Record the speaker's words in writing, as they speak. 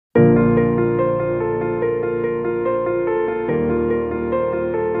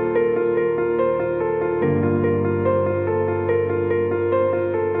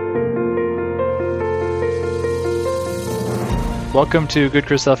Welcome to Good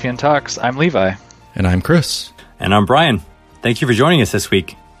Christadelphian Talks. I'm Levi. And I'm Chris. And I'm Brian. Thank you for joining us this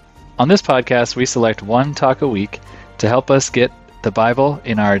week. On this podcast, we select one talk a week to help us get the Bible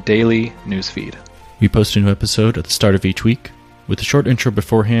in our daily newsfeed. We post a new episode at the start of each week with a short intro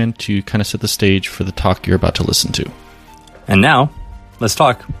beforehand to kind of set the stage for the talk you're about to listen to. And now, let's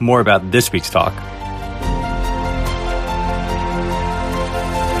talk more about this week's talk.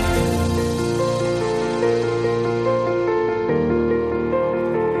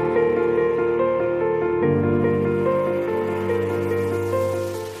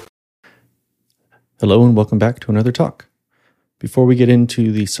 Hello and welcome back to another talk. Before we get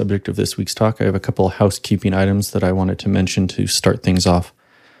into the subject of this week's talk, I have a couple of housekeeping items that I wanted to mention to start things off.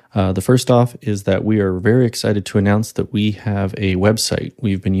 The first off is that we are very excited to announce that we have a website.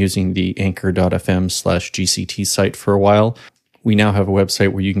 We've been using the anchor.fm/GCT site for a while. We now have a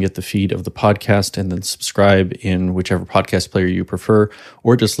website where you can get the feed of the podcast and then subscribe in whichever podcast player you prefer,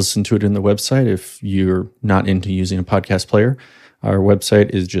 or just listen to it in the website if you're not into using a podcast player. Our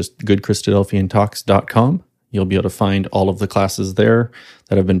website is just goodchristadelphiantalks.com. You'll be able to find all of the classes there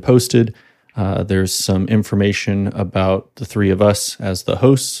that have been posted. There's some information about the three of us as the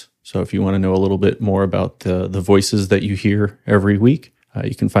hosts. So if you want to know a little bit more about the voices that you hear every week,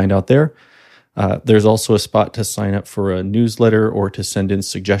 you can find out there. There's also a spot to sign up for a newsletter or to send in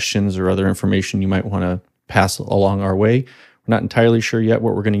suggestions or other information you might want to pass along our way. We're not entirely sure yet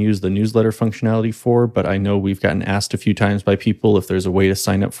what we're going to use the newsletter functionality for, but I know we've gotten asked a few times by people if there's a way to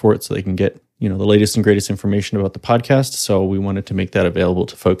sign up for it so they can get, the latest and greatest information about the podcast. So we wanted to make that available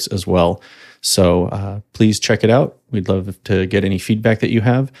to folks as well. So please check it out. We'd love to get any feedback that you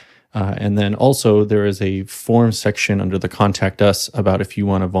have. And then also there is a form section under the Contact Us about if you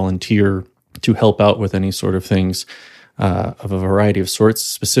want to volunteer to help out with any sort of things of a variety of sorts.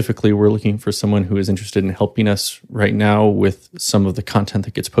 Specifically, we're looking for someone who is interested in helping us right now with some of the content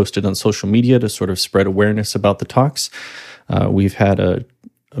that gets posted on social media to sort of spread awareness about the talks. We've had an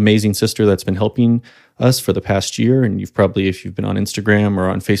amazing sister that's been helping us for the past year, and you've probably, if you've been on Instagram or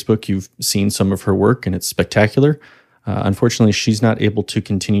on Facebook, you've seen some of her work, and it's spectacular. Unfortunately, she's not able to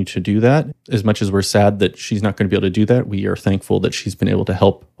continue to do that. As much as we're sad that she's not going to be able to do that, we are thankful that she's been able to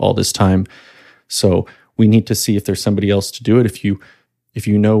help all this time. So we need to see if there's somebody else to do it. If you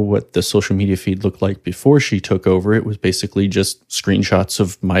know what the social media feed looked like before she took over, it was basically just screenshots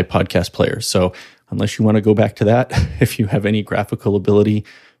of my podcast player. So unless you want to go back to that, if you have any graphical ability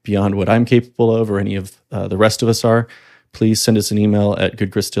beyond what I'm capable of or any of the rest of us are, please send us an email at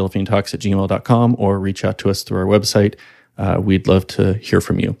goodchristadelphiantalks@gmail.com or reach out to us through our website. We'd love to hear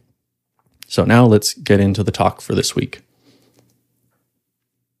from you. So now let's get into the talk for this week.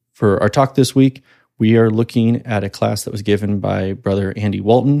 For our talk this week, we are looking at a class that was given by Brother Andy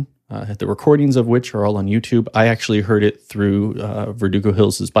Walton, the recordings of which are all on YouTube. I actually heard it through Verdugo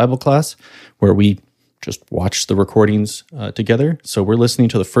Hills' Bible class, where we just watched the recordings together. So we're listening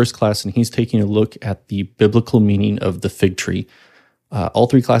to the first class, and he's taking a look at the biblical meaning of the fig tree. All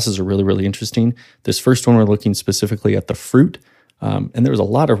three classes are really, really interesting. This first one, we're looking specifically at the fruit, and there was a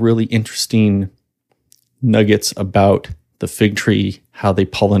lot of really interesting nuggets about the fig tree, how they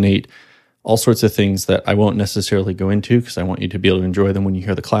pollinate, all sorts of things that I won't necessarily go into because I want you to be able to enjoy them when you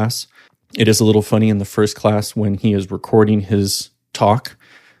hear the class. It is a little funny in the first class when he is recording his talk.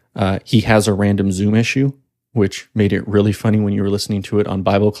 He has a random Zoom issue, which made it really funny when you were listening to it on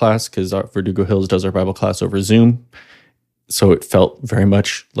Bible class because Verdugo Hills does our Bible class over Zoom. So it felt very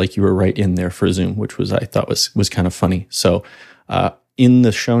much like you were right in there for Zoom, which I thought was kind of funny. So in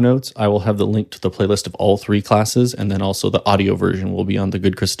the show notes, I will have the link to the playlist of all three classes, and then also the audio version will be on the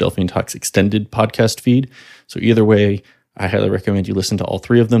Good Christadelphian Talks extended podcast feed. So either way, I highly recommend you listen to all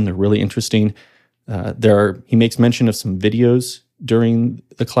three of them. They're really interesting. He makes mention of some videos during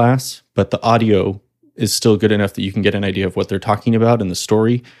the class, but the audio is still good enough that you can get an idea of what they're talking about in the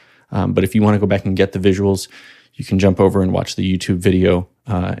story. But if you want to go back and get the visuals, you can jump over and watch the YouTube video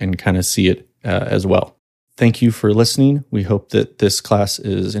and kind of see it as well. Thank you for listening. We hope that this class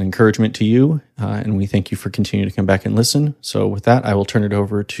is an encouragement to you, and we thank you for continuing to come back and listen. So with that, I will turn it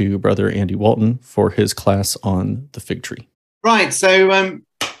over to Brother Andy Walton for his class on the fig tree. Right, so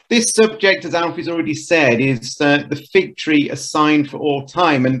this subject, as Alfie's already said, is the fig tree, a sign for all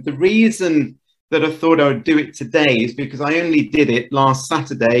time. And the reason that I thought I would do it today is because I only did it last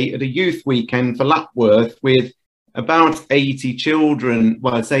Saturday at a youth weekend for Lapworth with about 80 children.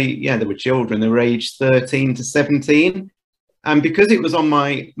 Well, I'd say, yeah, they were children. They were aged 13 to 17. And because it was on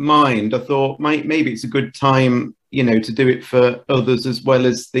my mind, I thought maybe it's a good time, to do it for others as well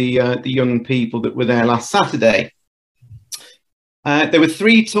as the young people that were there last Saturday. There were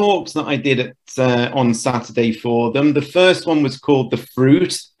three talks that I did on Saturday for them. The first one was called The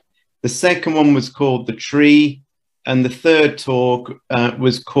Fruit. The second one was called The Tree. And the third talk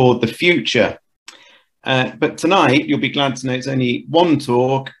was called The Future. But tonight, you'll be glad to know it's only one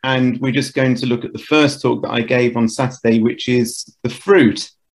talk, and we're just going to look at the first talk that I gave on Saturday, which is The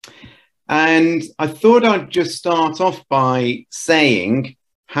Fruit. And I thought I'd just start off by saying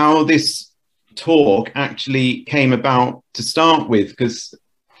how this talk actually came about to start with, because,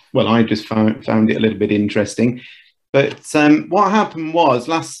 well, I just found it a little bit interesting. But what happened was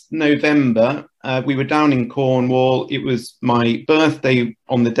last November, we were down in Cornwall. It was my birthday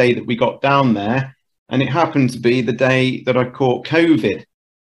on the day that we got down there. And it happened to be the day that I caught COVID.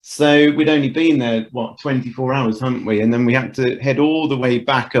 So we'd only been there, 24 hours, hadn't we? And then we had to head all the way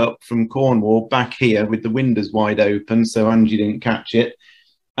back up from Cornwall, back here with the windows wide open, so Angie didn't catch it.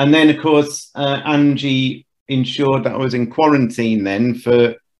 And then, of course, Angie ensured that I was in quarantine then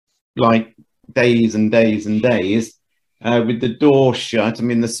for like days and days and days, with the door shut.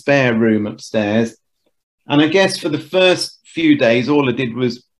 I'm in the spare room upstairs. And I guess for the first few days, all I did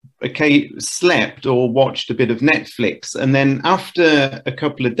was slept or watched a bit of Netflix. And then after a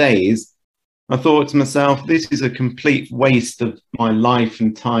couple of days, I thought to myself, this is a complete waste of my life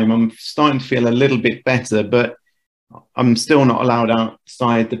and time. I'm starting to feel a little bit better, but I'm still not allowed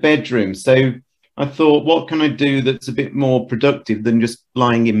outside the bedroom. So I thought, what can I do that's a bit more productive than just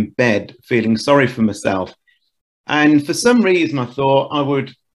lying in bed, feeling sorry for myself? And for some reason, I thought I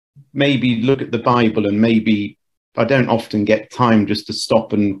would maybe look at the Bible, and maybe I don't often get time just to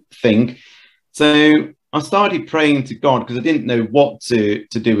stop and think. So I started praying to God because I didn't know what to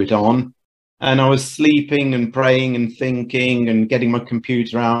do it on. And I was sleeping and praying and thinking and getting my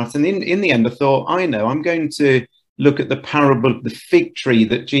computer out. And in the end, I thought, I know, I'm going to look at the parable of the fig tree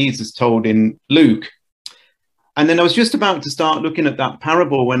that Jesus told in Luke. And then I was just about to start looking at that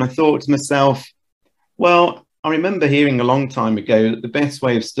parable when I thought to myself, well, I remember hearing a long time ago that the best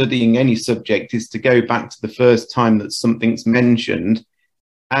way of studying any subject is to go back to the first time that something's mentioned.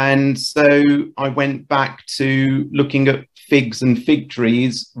 And so I went back to looking at figs and fig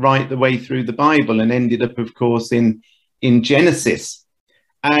trees right the way through the Bible, and ended up, of course, in Genesis.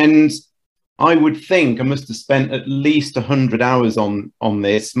 And I would think I must have spent at least 100 hours on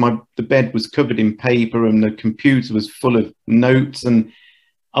this. The bed was covered in paper, and the computer was full of notes, and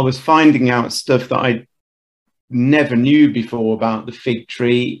I was finding out stuff that I never knew before about the fig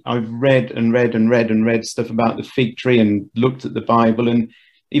tree. I've read and read and read and read stuff about the fig tree and looked at the Bible. And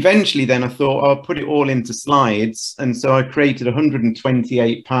eventually then I thought I'll put it all into slides. And so I created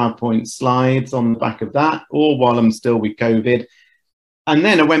 128 PowerPoint slides on the back of that, all while I'm still with COVID. And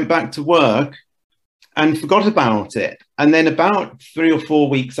then I went back to work and forgot about it. And then about 3 or 4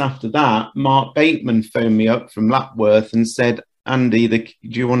 weeks after that, Mark Bateman phoned me up from Lapworth and said, Andy, do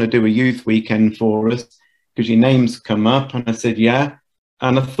you want to do a youth weekend for us? Because your name's come up. And I said, yeah.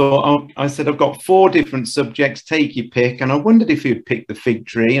 And I thought, I said, I've got 4 different subjects, take your pick. And I wondered if you'd pick the fig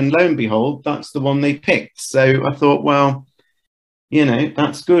tree. And lo and behold, that's the one they picked. So I thought, well, you know,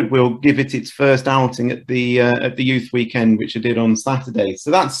 that's good. We'll give it its first outing at the youth weekend, which I did on Saturday.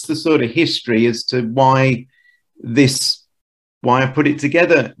 So that's the sort of history as to why I put it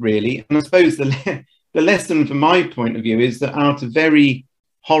together, really. And I suppose the lesson from my point of view is that out of very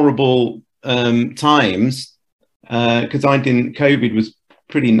horrible times, because COVID was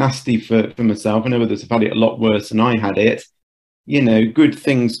pretty nasty for myself. I know others have had it a lot worse than I had it. You know, good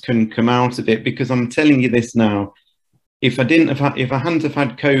things can come out of it, because I'm telling you this now, if I hadn't have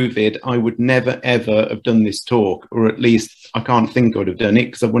had COVID, I would never ever have done this talk, or at least I can't think I would have done it,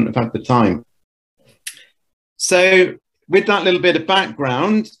 because I wouldn't have had the time. So with that little bit of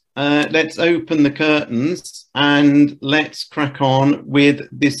background, let's open the curtains and let's crack on with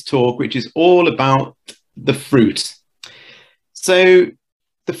this talk, which is all about the fruit. So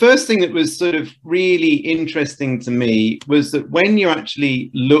the first thing that was sort of really interesting to me was that when you actually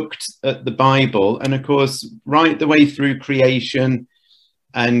looked at the Bible, and of course, right the way through creation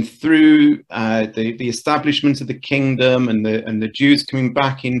and through the establishment of the kingdom and the Jews coming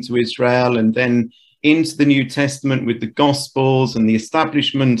back into Israel, and then into the New Testament with the Gospels and the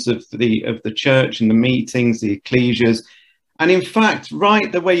establishment of the church and the meetings, the ecclesias, and in fact,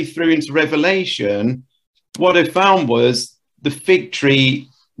 right the way through into Revelation, what I found was the fig tree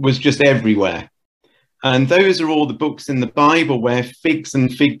was just everywhere. And those are all the books in the Bible where figs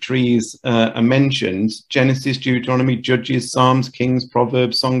and fig trees are mentioned: Genesis, Deuteronomy, Judges, Psalms, Kings,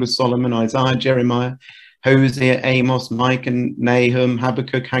 Proverbs, Song of Solomon, Isaiah, Jeremiah, Hosea, Amos, Micah, Nahum,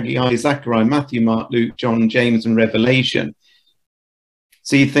 Habakkuk, Haggai, Zechariah, Matthew, Mark, Luke, John, James, and Revelation.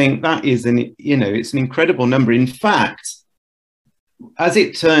 So you think that is it's an incredible number. In fact, as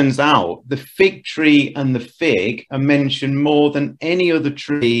it turns out, the fig tree and the fig are mentioned more than any other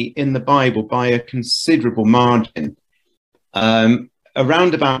tree in the Bible by a considerable margin.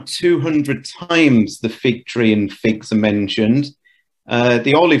 Around about 200 times the fig tree and figs are mentioned.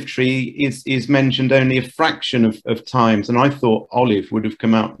 The olive tree is mentioned only a fraction of times, and I thought olive would have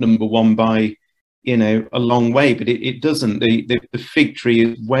come out number one by, a long way, but it doesn't. The fig tree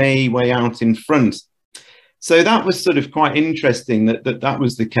is way out in front. So that was sort of quite interesting that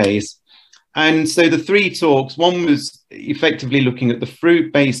was the case. And so the three talks, one was effectively looking at the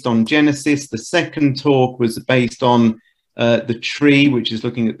fruit based on Genesis. The second talk was based on the tree, which is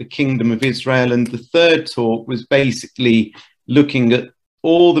looking at the kingdom of Israel. And the third talk was basically looking at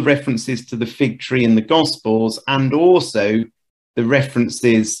all the references to the fig tree in the Gospels, and also the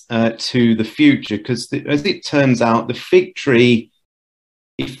references to the future, because as it turns out, the fig tree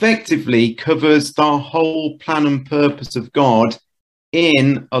effectively covers the whole plan and purpose of God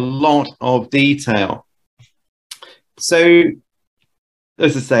in a lot of detail. So,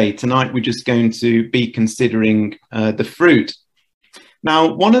 as I say, tonight we're just going to be considering the fruit.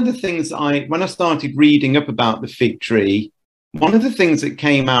 Now, one of the things when I started reading up about the fig tree, one of the things that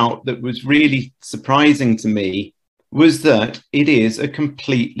came out that was really surprising to me was that it is a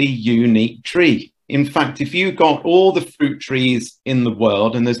completely unique tree. In fact, if you got all the fruit trees in the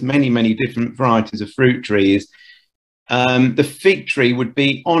world, and there's many different varieties of fruit trees, the fig tree would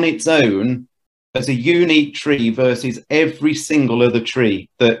be on its own as a unique tree versus every single other tree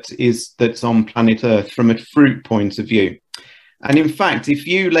that's on planet Earth from a fruit point of view. And in fact, if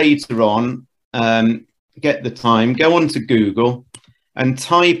you later on get the time, go onto Google and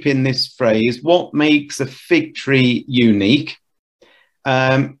type in this phrase, what makes a fig tree unique?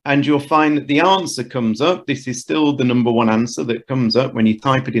 And you'll find that the answer comes up. This is still the number one answer that comes up when you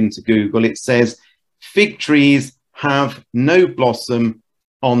type it into Google. It says, fig trees have no blossom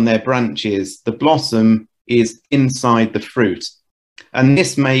on their branches. The blossom is inside the fruit. And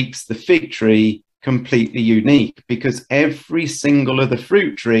this makes the fig tree completely unique, because every single other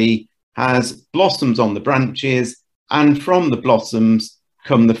fruit tree has blossoms on the branches, and from the blossoms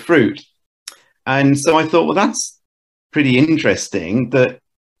come the fruit. And so I thought, well, that's pretty interesting that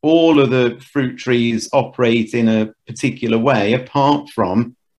all of the fruit trees operate in a particular way apart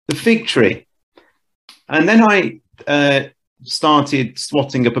from the fig tree. And then I started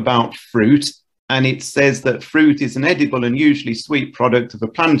swatting up about fruit, and it says that fruit is an edible and usually sweet product of a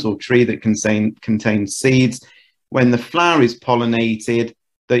plant or tree that contains seeds. When the flower is pollinated,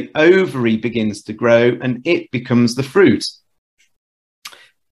 the ovary begins to grow and it becomes the fruit.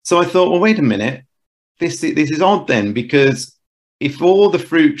 So I thought, well, wait a minute. This is odd then, because if all the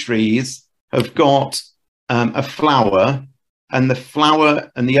fruit trees have got a flower, and the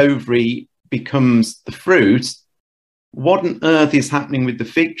flower and the ovary becomes the fruit, what on earth is happening with the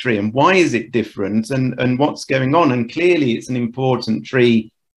fig tree, and why is it different, and what's going on? And clearly it's an important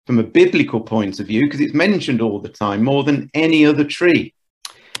tree from a biblical point of view, because it's mentioned all the time, more than any other tree.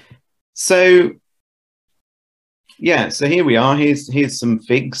 So yeah, so here we are. Here's some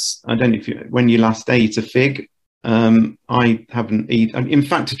figs. I don't know when you last ate a fig. I haven't eaten. In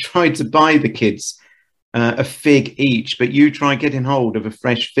fact, I tried to buy the kids a fig each, but you try getting hold of a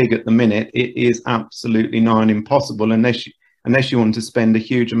fresh fig at the minute, it is absolutely nigh impossible unless you want to spend a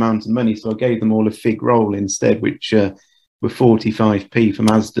huge amount of money. So I gave them all a fig roll instead, which were 45p from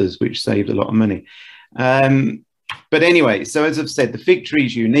Asda's, which saved a lot of money. But anyway, so as I've said, the fig tree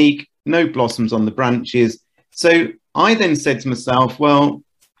is unique, no blossoms on the branches. So I then said to myself, well,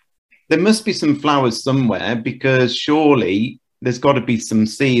 there must be some flowers somewhere, because surely there's got to be some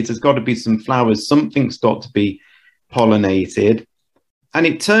seeds, there's got to be some flowers, something's got to be pollinated. And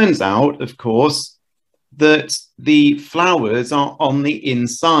it turns out, of course, that the flowers are on the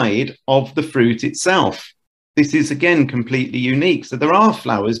inside of the fruit itself. This is, again, completely unique. So there are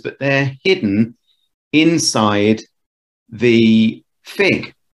flowers, but they're hidden inside the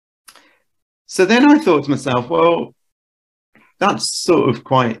fig. So then I thought to myself, well, that's sort of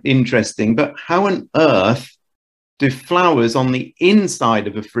quite interesting, but how on earth do flowers on the inside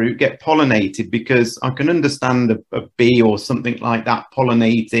of a fruit get pollinated? Because I can understand a bee or something like that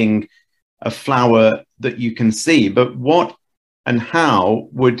pollinating a flower that you can see, but what and how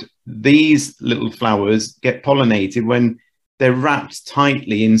would these little flowers get pollinated when they're wrapped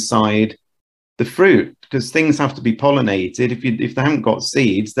tightly inside the fruit? Because things have to be pollinated. If they haven't got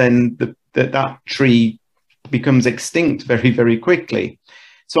seeds, then that tree becomes extinct very quickly.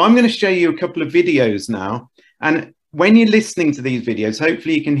 So I'm going to show you a couple of videos now. And when you're listening to these videos,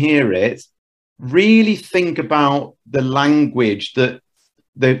 hopefully you can hear it. Really think about the language that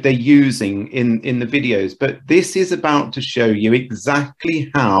they're using in the videos. But this is about to show you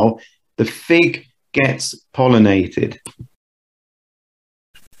exactly how the fig gets pollinated.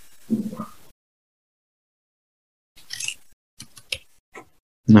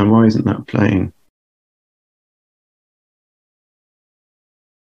 Now, why isn't that playing?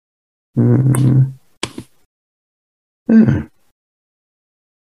 Yeah.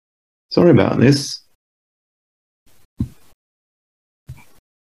 Sorry about this.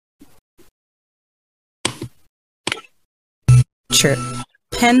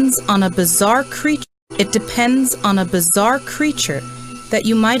 Depends on a bizarre creature. It depends on a bizarre creature that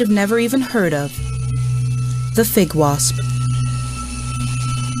you might have never even heard of. The fig wasp.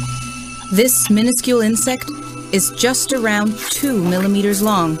 This minuscule insect is just around 2 millimeters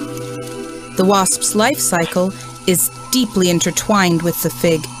long. The wasp's life cycle is deeply intertwined with the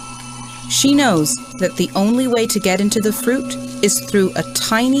fig. She knows that the only way to get into the fruit is through a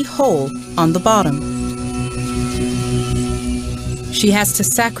tiny hole on the bottom. She has to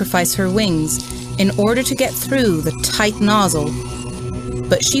sacrifice her wings in order to get through the tight nozzle.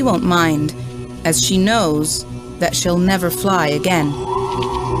 But she won't mind, as she knows that she'll never fly again.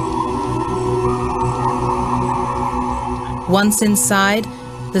 Once inside,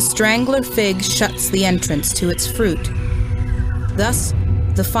 the strangler fig shuts the entrance to its fruit. Thus,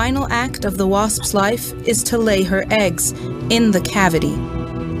 the final act of the wasp's life is to lay her eggs in the cavity.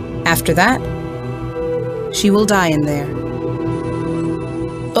 After that, she will die in there.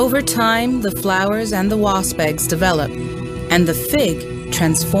 Over time, the flowers and the wasp eggs develop, and the fig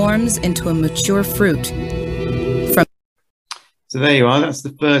transforms into a mature fruit. So there you are. That's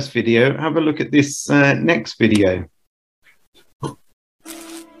the first video. Have a look at this next video.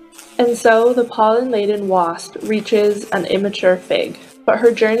 And so the pollen-laden wasp reaches an immature fig. But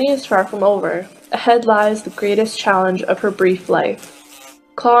her journey is far from over. Ahead lies the greatest challenge of her brief life.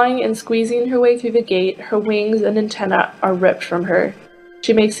 Clawing and squeezing her way through the gate, her wings and antennae are ripped from her.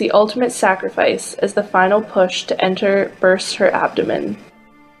 She makes the ultimate sacrifice as the final push to enter bursts her abdomen.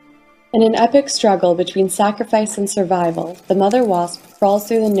 In an epic struggle between sacrifice and survival, the mother wasp crawls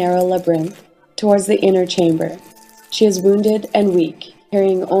through the narrow labyrinth towards the inner chamber. She is wounded and weak,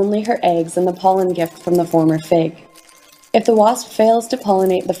 carrying only her eggs and the pollen gift from the former fig. If the wasp fails to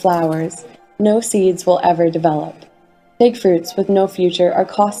pollinate the flowers, no seeds will ever develop. Fig fruits with no future are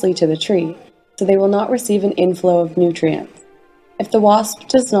costly to the tree, so they will not receive an inflow of nutrients. If the wasp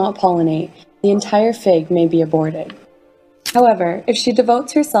does not pollinate, the entire fig may be aborted. However, if she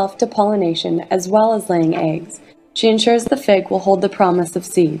devotes herself to pollination as well as laying eggs, she ensures the fig will hold the promise of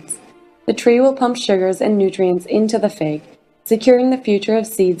seeds. The tree will pump sugars and nutrients into the fig, securing the future of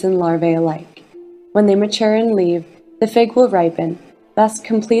seeds and larvae alike. When they mature and leave, the fig will ripen, thus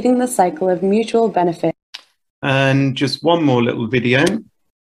completing the cycle of mutual benefit. And just one more little video.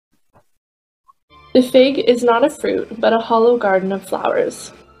 The fig is not a fruit, but a hollow garden of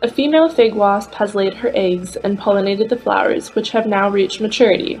flowers. A female fig wasp has laid her eggs and pollinated the flowers, which have now reached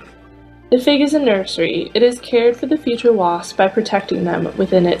maturity. The fig is a nursery. It is cared for the future wasp by protecting them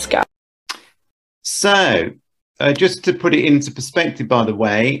within its gut. So, just to put it into perspective, by the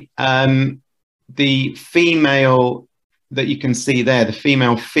way, the female that you can see there, the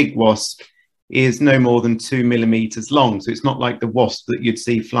female fig wasp, is no more than 2 millimeters long. So it's not like the wasp that you'd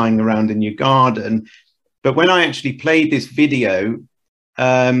see flying around in your garden. But when I actually played this video,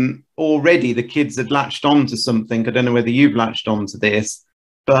 already the kids had latched on to something. I don't know whether you've latched on to this,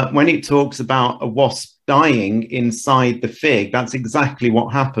 but when it talks about a wasp dying inside the fig, that's exactly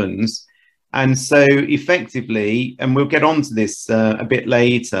what happens. And so effectively, and we'll get onto this a bit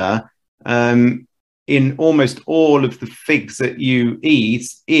later, in almost all of the figs that you eat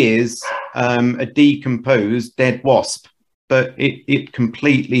is a decomposed dead wasp, but it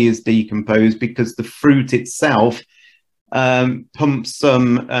completely is decomposed because the fruit itself pumps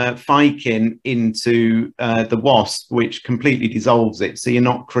some phycin into the wasp, which completely dissolves it. So you're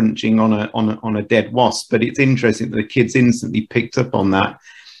not crunching on a dead wasp. But it's interesting that the kids instantly picked up on that.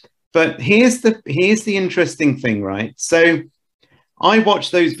 But here's the interesting thing, right? So I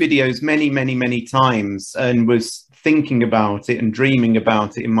watched those videos many times and was thinking about it and dreaming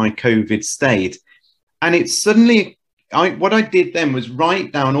about it in my COVID state. And it's suddenly, what I did then was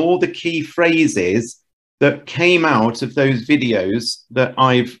write down all the key phrases that came out of those videos that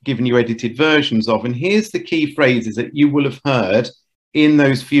I've given you edited versions of. And here's the key phrases that you will have heard in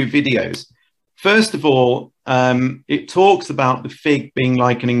those few videos. First of all, it talks about the fig being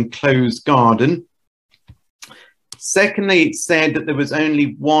like an enclosed garden. Secondly, it said that there was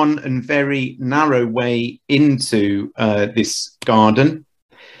only one and very narrow way into this garden.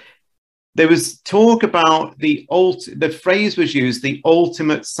 there was talk about the phrase was used, the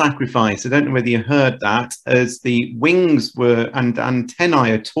ultimate sacrifice. I don't know whether you heard that, as the wings were and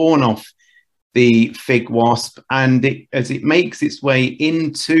antennae are torn off the fig wasp, and as it makes its way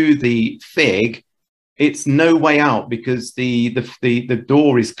into the fig, it's no way out because the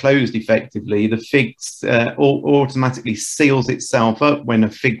door is closed effectively. The fig automatically seals itself up when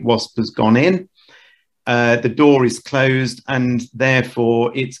a fig wasp has gone in. The door is closed, and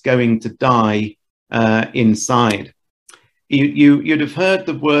therefore it's going to die inside. You'd have heard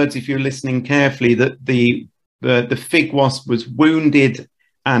the words, if you're listening carefully, that the fig wasp was wounded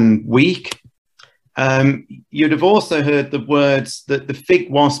and weak. You'd have also heard the words that the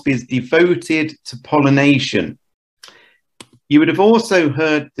fig wasp is devoted to pollination. You would have also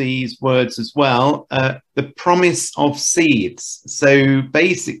heard these words as well, the promise of seeds. So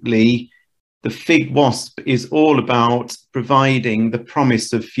basically, the fig wasp is all about providing the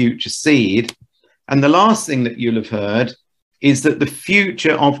promise of future seed. And the last thing that you'll have heard is that the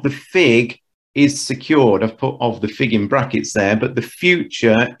future of the fig is secured. I've put of the fig in brackets there, but the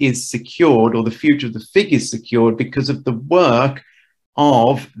future is secured, or the future of the fig is secured because of the work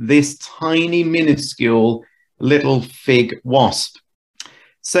of this tiny, minuscule little fig wasp.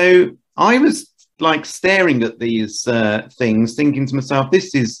 So I was like staring at these things, thinking to myself,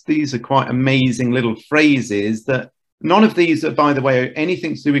 these are quite amazing little phrases that none of these are, by the way,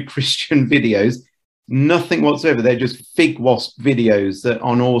 anything to do with Christian videos. Nothing whatsoever. They're just fig wasp videos that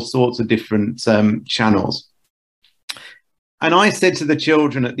on all sorts of different channels. And I said to the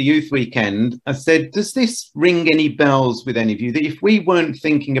children at the youth weekend, I said, does this ring any bells with any of you? That if we weren't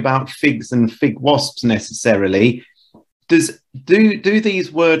thinking about figs and fig wasps necessarily, do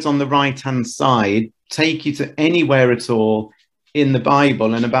these words on the right-hand side take you to anywhere at all in the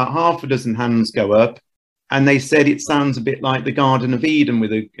Bible? And about half a dozen hands go up. And they said it sounds a bit like the Garden of Eden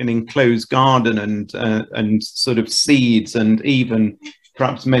with an enclosed garden and sort of seeds and even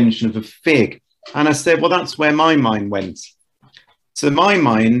perhaps mention of a fig. And I said, well, that's where my mind went. So my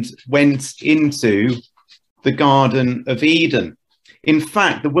mind went into the Garden of Eden. In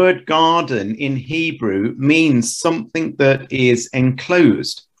fact, the word garden in Hebrew means something that is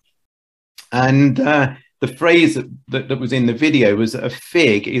enclosed. And the phrase that was in the video was that a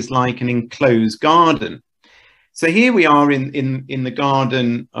fig is like an enclosed garden. So here we are in the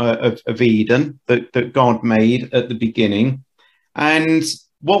Garden of Eden that God made at the beginning. And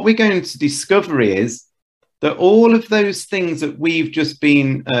what we're going to discover is that all of those things that we've just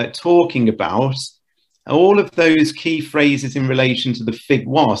been talking about, all of those key phrases in relation to the fig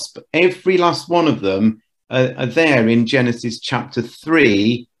wasp, every last one of them are there in Genesis chapter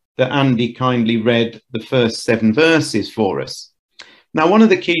 3 that Andy kindly read the first 7 verses for us. Now, one of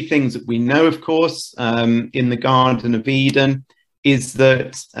the key things that we know, of course, in the Garden of Eden is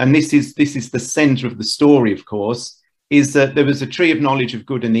that, and this is the center of the story, of course, is that there was a tree of knowledge of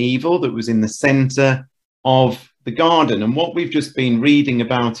good and evil that was in the center of the garden. And what we've just been reading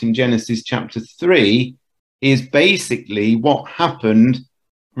about in Genesis chapter 3 is basically what happened,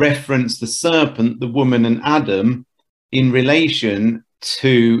 reference the serpent, the woman, and Adam in relation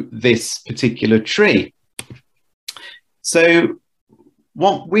to this particular tree. So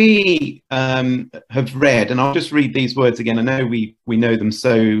what we have read, and I'll just read these words again. I know we know them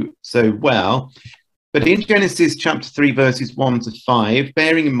so well, but in Genesis chapter 3, verses 1 to 5,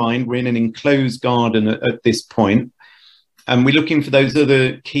 bearing in mind we're in an enclosed garden at this point, and we're looking for those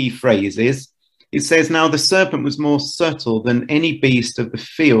other key phrases. It says, now the serpent was more subtle than any beast of the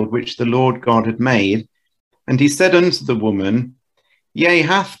field which the Lord God had made. And he said unto the woman, yea,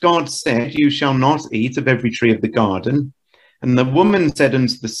 hath God said, you shall not eat of every tree of the garden? And the woman said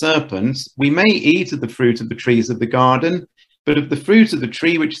unto the serpent, we may eat of the fruit of the trees of the garden, but of the fruit of the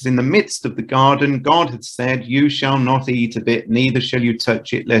tree which is in the midst of the garden, God hath said, you shall not eat of it, neither shall you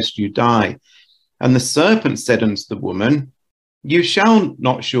touch it, lest you die. And the serpent said unto the woman, you shall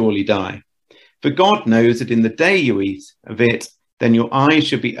not surely die. For God knows that in the day you eat of it, then your eyes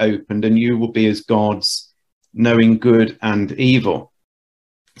shall be opened, and you will be as gods, knowing good and evil.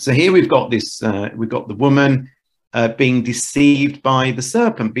 So here we've got this, we've got the woman being deceived by the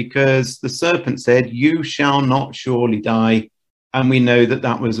serpent, because the serpent said, you shall not surely die. And we know that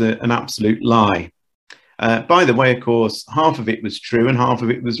that was an absolute lie. By the way, of course, half of it was true and half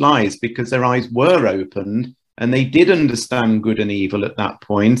of it was lies, because their eyes were opened and they did understand good and evil at that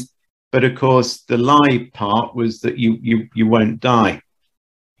point. But of course, the lie part was that you won't die.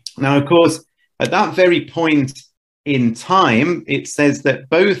 Now, of course, at that very point in time, it says that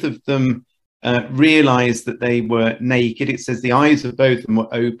both of them realized that they were naked. It says the eyes of both of them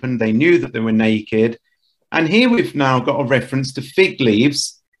were open. They knew that they were naked. And here we've now got a reference to fig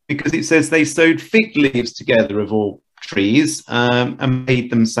leaves, because it says they sewed fig leaves together of all trees and made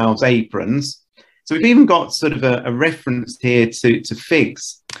themselves aprons. So we've even got sort of a reference here to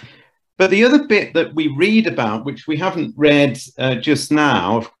figs. But the other bit that we read about, which we haven't read just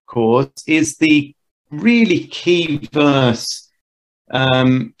now, of course, is the really key verse,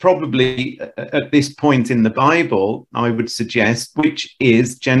 probably at this point in the Bible, I would suggest, which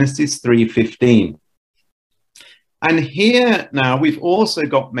is Genesis 3:15. And here now we've also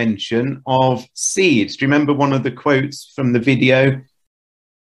got mention of seeds. Do you remember one of the quotes from the video?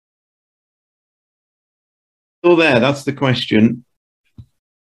 Still there, that's the question.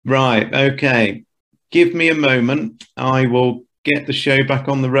 Right, okay. Give me a moment. I will get the show back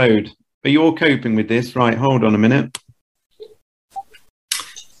on the road. Are you all coping with this? Right, hold on a minute.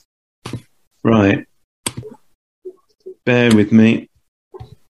 Right. Bear with me.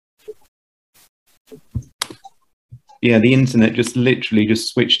 Yeah, the internet just literally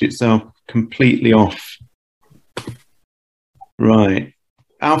just switched itself completely off. Right.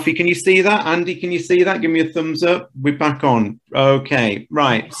 Alfie, can you see that? Andy, can you see that? Give me a thumbs up. We're back on. Okay,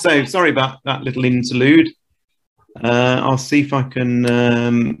 right. So sorry about that little interlude. I'll see if I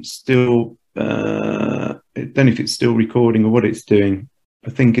can still... I don't know if it's still recording or what it's doing. I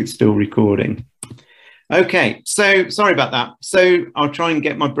think it's still recording. Okay, so sorry about that. So I'll try and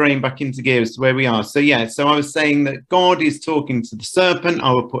get my brain back into gear as to where we are. So yeah, so I was saying that God is talking to the serpent.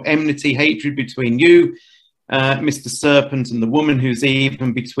 I will put enmity, hatred between you, Mr. Serpent, and the woman who's Eve,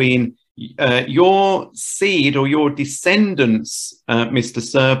 and between your seed or your descendants, Mr.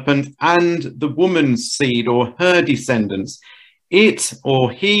 Serpent, and the woman's seed or her descendants. It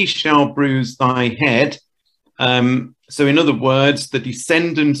or he shall bruise thy head. So in other words, the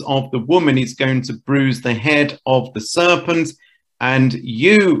descendant of the woman is going to bruise the head of the serpent, and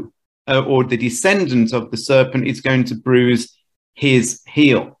you or the descendant of the serpent is going to bruise his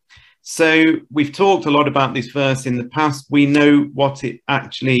heel. So we've talked a lot about this verse in the past. We know what it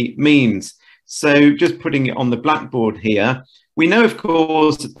actually means. So just putting it on the blackboard here, we know, of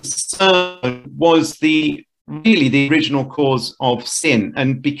course, that the serpent was really the original cause of sin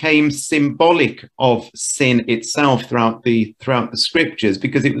and became symbolic of sin itself throughout the scriptures,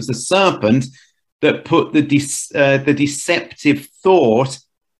 because it was the serpent that put the deceptive thought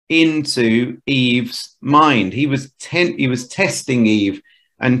into Eve's mind. He was testing Eve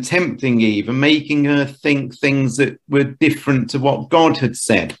and tempting Eve and making her think things that were different to what God had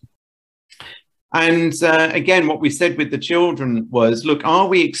said. And again, what we said with the children was, look, are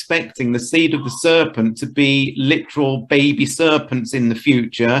we expecting the seed of the serpent to be literal baby serpents in the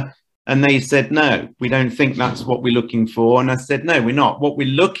future? And they said, no, we don't think that's what we're looking for. And I said, no, we're not. What we're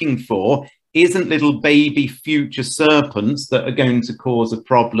looking for isn't little baby future serpents that are going to cause a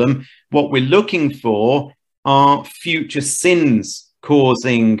problem. What we're looking for are future sins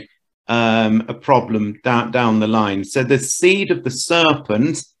causing a problem down the line. So the seed of the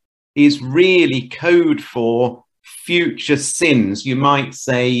serpent is really code for future sins, you might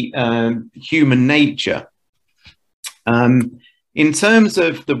say, human nature. In terms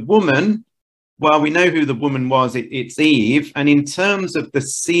of the woman, well, we know who the woman was, it's Eve. And in terms of the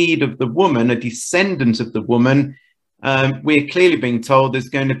seed of the woman, a descendant of the woman, we're clearly being told there's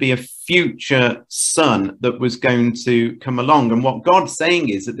going to be a future son that was going to come along. And what God's saying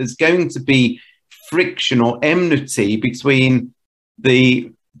is that there's going to be friction or enmity between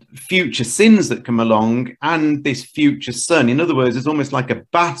the future sins that come along and this future son. In other words, it's almost like a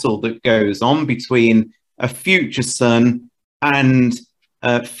battle that goes on between a future son and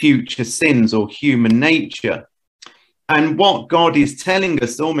future sins or human nature. And what God is telling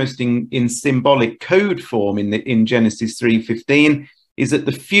us almost in symbolic code form in Genesis 3:15 is that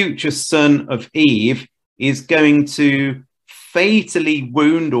the future son of Eve is going to fatally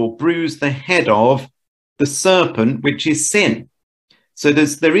wound or bruise the head of the serpent, which is sin. So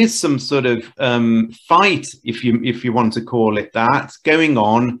there is some sort of fight, if you want to call it that, going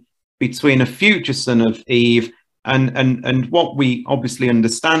on between a future son of Eve and what we obviously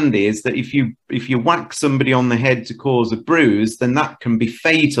understand is that if you whack somebody on the head to cause a bruise, then that can be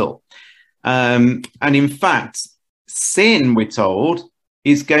fatal. And in fact, sin, we're told,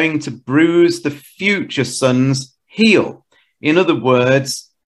 is going to bruise the future son's heel. In other words,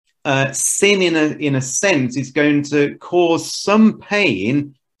 sin in a sense is going to cause some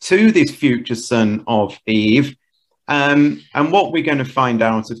pain to this future son of Eve. And what we're going to find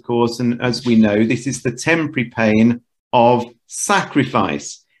out, of course, and as we know, this is the temporary pain of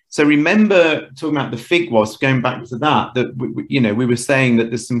sacrifice. So remember talking about the fig wasp, going back to that we were saying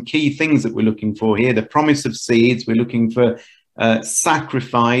that there's some key things that we're looking for here. The promise of seeds, we're looking for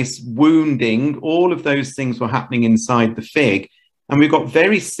sacrifice, wounding, all of those things were happening inside the fig. And we've got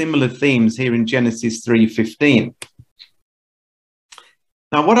very similar themes here in Genesis 3:15.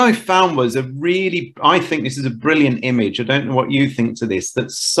 Now, what I found was I think this is a brilliant image. I don't know what you think to this, that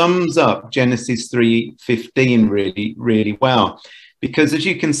sums up Genesis 3:15 really, really well. Because as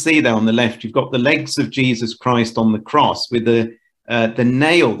you can see there on the left, you've got the legs of Jesus Christ on the cross with the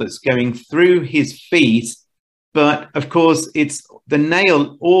nail that's going through his feet. But of course, it's the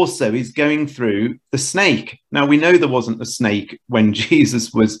nail also is going through the snake. Now, we know there wasn't a snake when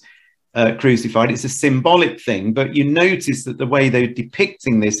Jesus was crucified. It's a symbolic thing, but you notice that the way they're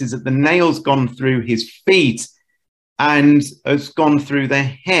depicting this is that the nail's gone through his feet and has gone through the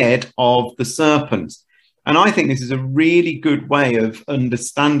head of the serpent. And I think this is a really good way of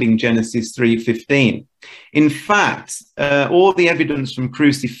understanding Genesis 3:15. In fact, all the evidence from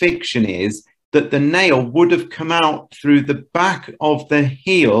crucifixion is that the nail would have come out through the back of the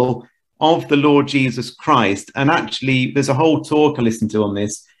heel of the Lord Jesus Christ. And actually, there's a whole talk I listened to on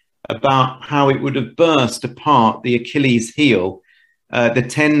this about how it would have burst apart the Achilles heel, the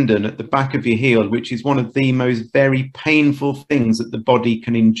tendon at the back of your heel, which is one of the most very painful things that the body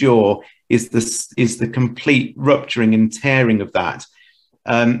can endure, is the complete rupturing and tearing of that.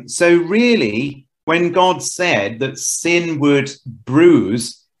 So really, when God said that sin would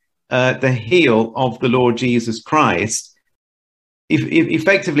bruise the heel of the Lord Jesus Christ,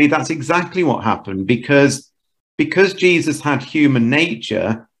 effectively, that's exactly what happened, because Jesus had human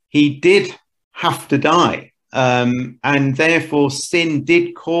nature, he did have to die. And therefore sin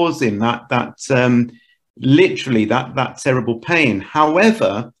did cause him literally that terrible pain.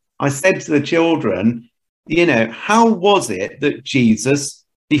 However, I said to the children, how was it that Jesus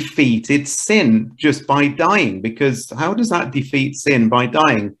defeated sin just by dying? Because how does that defeat sin by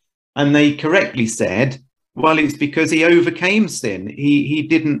dying? And they correctly said, well, it's because he overcame sin. He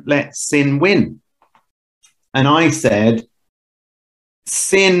didn't let sin win. And I said,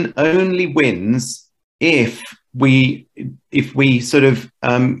 sin only wins if we sort of,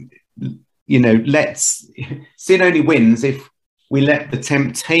 sin only wins if we let the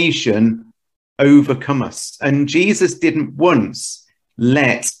temptation overcome us. And Jesus didn't once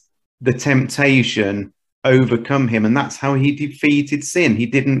let the temptation overcome him. And that's how he defeated sin. He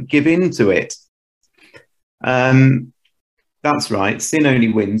didn't give in to it. That's right. Sin only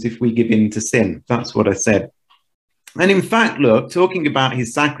wins if we give in to sin. That's what I said. And in fact, look, talking about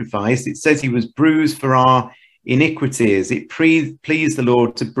his sacrifice, it says he was bruised for our iniquities. It pleased the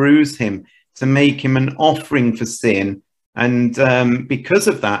Lord to bruise him, to make him an offering for sin. And because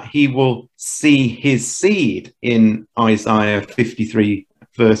of that, he will see his seed in Isaiah 53,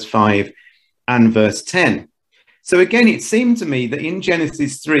 verse 5 and verse 10. So again, it seemed to me that in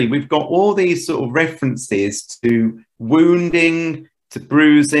Genesis 3, we've got all these sort of references to wounding, to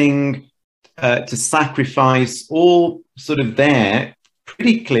bruising, to sacrifice, all sort of there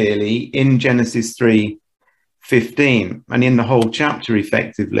pretty clearly in Genesis 3:15 and in the whole chapter,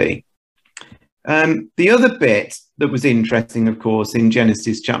 effectively. The other bit that was interesting, of course, in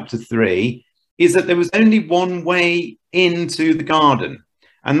Genesis chapter 3 is that there was only one way into the garden,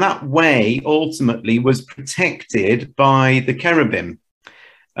 and that way ultimately was protected by the cherubim.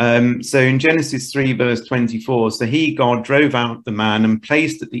 So in Genesis 3, verse 24, so he, God, drove out the man and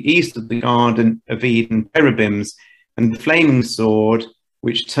placed at the east of the Garden of Eden cherubims and the flaming sword,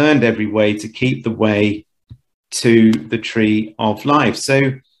 which turned every way to keep the way to the tree of life.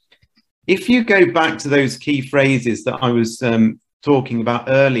 So if you go back to those key phrases that I was talking about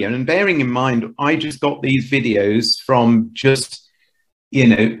earlier, and bearing in mind, I just got these videos from just,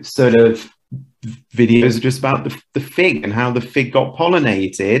 sort of videos just about the fig and how the fig got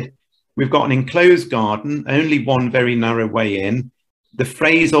pollinated. We've got an enclosed garden, only one very narrow way in. The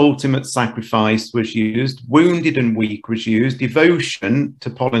phrase ultimate sacrifice was used, wounded and weak was used, devotion to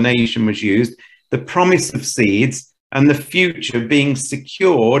pollination was used, the promise of seeds, and the future being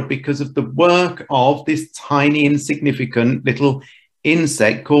secured because of the work of this tiny, insignificant little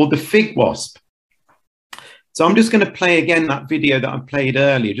insect called the fig wasp. So I'm just going to play again that video that I played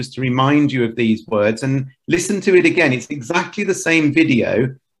earlier, just to remind you of these words, and listen to it again. It's exactly the same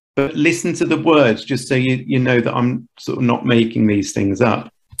video, but listen to the words just so you know that I'm sort of not making these things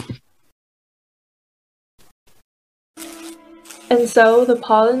up. And so the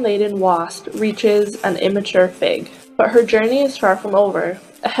pollen-laden wasp reaches an immature fig, but her journey is far from over.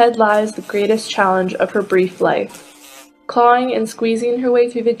 Ahead lies the greatest challenge of her brief life. Clawing and squeezing her way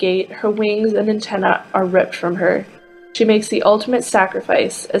through the gate, her wings and antennae are ripped from her. She makes the ultimate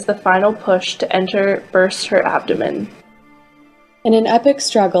sacrifice as the final push to enter bursts her abdomen. In an epic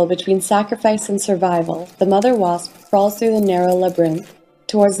struggle between sacrifice and survival, the mother wasp crawls through the narrow labyrinth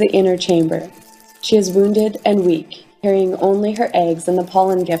towards the inner chamber. She is wounded and weak, carrying only her eggs and the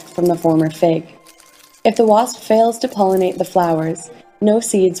pollen gift from the former fig. If the wasp fails to pollinate the flowers, no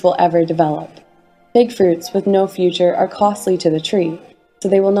seeds will ever develop. Fig fruits with no future are costly to the tree, so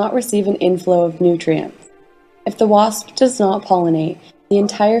they will not receive an inflow of nutrients. If the wasp does not pollinate, the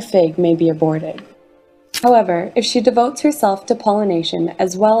entire fig may be aborted. However, if she devotes herself to pollination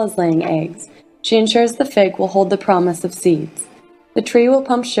as well as laying eggs, she ensures the fig will hold the promise of seeds. The tree will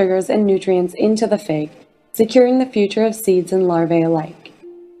pump sugars and nutrients into the fig, securing the future of seeds and larvae alike.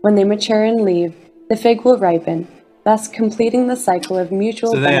 When they mature and leave, the fig will ripen, thus completing the cycle of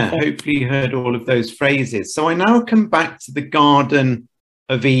mutual benefit. Hopefully you heard all of those phrases. So I now come back to the Garden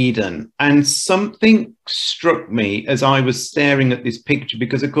of Eden, and something struck me as I was staring at this picture,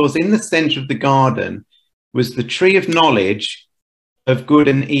 because of course in the center of the garden was the tree of knowledge of good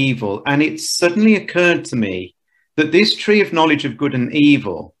and evil. And it suddenly occurred to me that this tree of knowledge of good and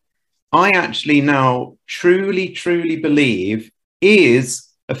evil, I actually now truly, truly believe is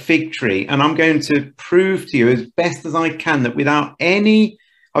a fig tree. And I'm going to prove to you as best as I can that without any,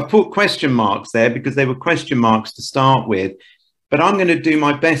 I've put question marks there because they were question marks to start with, but I'm going to do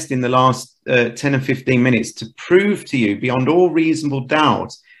my best in the last 10 or 15 minutes to prove to you beyond all reasonable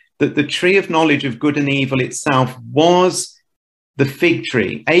doubt that the tree of knowledge of good and evil itself was the fig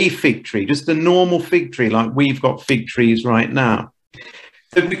tree, a fig tree, just a normal fig tree like we've got fig trees right now.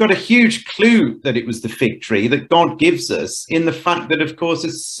 So we've got a huge clue that it was the fig tree that God gives us in the fact that, of course,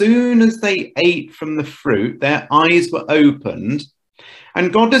 as soon as they ate from the fruit, their eyes were opened.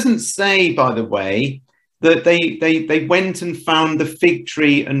 And God doesn't say, by the way, that they went and found the fig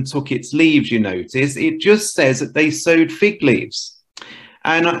tree and took its leaves, you notice. It just says that they sowed fig leaves.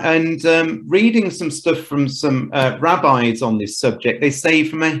 And reading some stuff from some rabbis on this subject, they say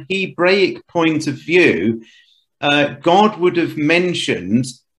from a Hebraic point of view, God would have mentioned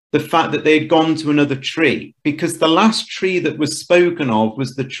the fact that they had gone to another tree, because the last tree that was spoken of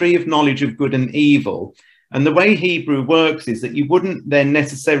was the tree of knowledge of good and evil. And the way Hebrew works is that you wouldn't then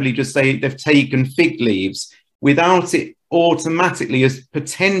necessarily just say they've taken fig leaves without it automatically as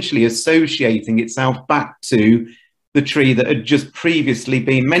potentially associating itself back to the tree that had just previously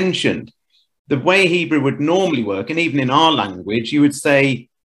been mentioned. The way Hebrew would normally work, and even in our language, you would say,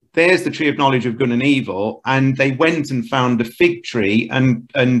 there's the tree of knowledge of good and evil, and they went and found a fig tree and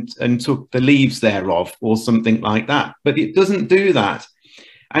took the leaves thereof, or something like that. But it doesn't do that.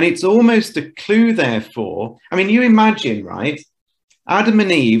 And it's almost a clue, therefore. I mean, you imagine, right? Adam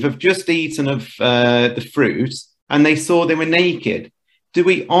and Eve have just eaten of the fruit, and they saw they were naked. Do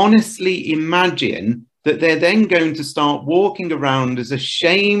we honestly imagine that they're then going to start walking around as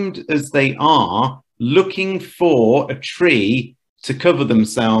ashamed as they are, looking for a tree to cover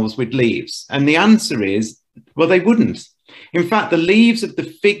themselves with leaves? And the answer is, well, they wouldn't. In fact, the leaves of the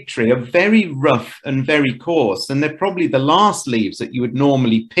fig tree are very rough and very coarse, and they're probably the last leaves that you would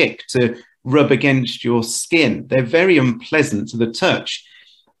normally pick to rub against your skin. They're very unpleasant to the touch.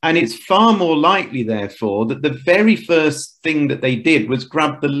 And it's far more likely, therefore, that the very first thing that they did was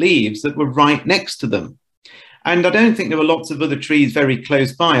grab the leaves that were right next to them. And I don't think there were lots of other trees very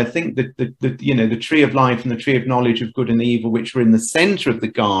close by. I think that the tree of life and the tree of knowledge of good and evil, which were in the center of the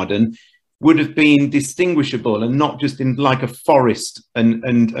garden, would have been distinguishable and not just in like a forest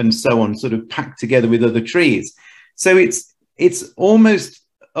and so on, sort of packed together with other trees. So it's almost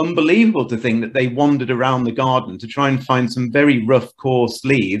unbelievable to think that they wandered around the garden to try and find some very rough, coarse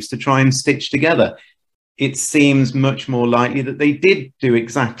leaves to try and stitch together. It seems much more likely that they did do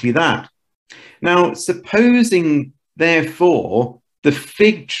exactly that. Now, supposing, therefore, the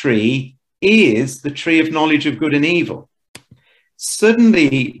fig tree is the tree of knowledge of good and evil,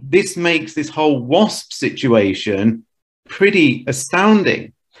 suddenly this makes this whole wasp situation pretty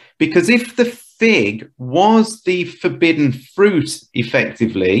astounding. Because if the fig was the forbidden fruit,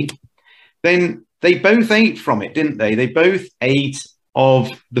 effectively, then they both ate from it, didn't they? They both ate of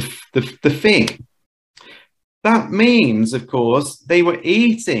the fig. That means, of course, they were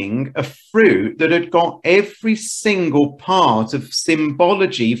eating a fruit that had got every single part of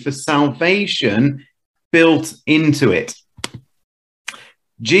symbology for salvation built into it.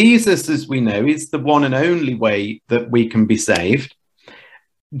 Jesus, as we know, is the one and only way that we can be saved.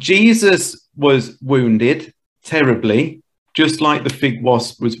 Jesus was wounded terribly, just like the fig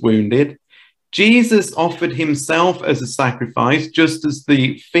wasp was wounded. Jesus offered himself as a sacrifice, just as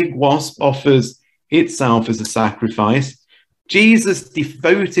the fig wasp offers itself as a sacrifice. Jesus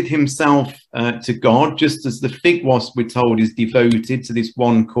devoted himself to God, just as the fig wasp, we're told, is devoted to this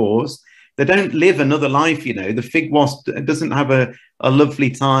one cause. They don't live another life, you know. The fig wasp doesn't have a lovely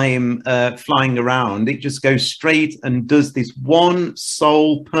time flying around. It just goes straight and does this one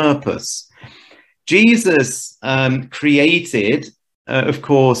sole purpose. Jesus created, of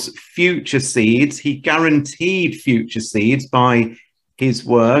course, future seeds. He guaranteed future seeds by his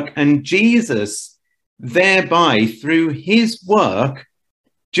work. And Jesus, thereby, through his work,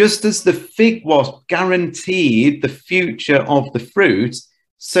 just as the fig wasp guaranteed the future of the fruit,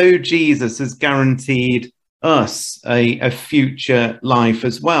 so Jesus has guaranteed us a future life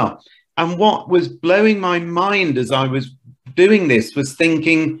as well. And what was blowing my mind as I was doing this was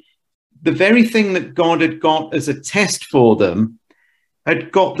thinking the very thing that God had got as a test for them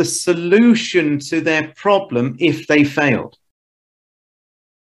had got the solution to their problem if they failed.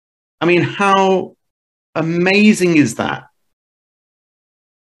 I mean, how amazing is that?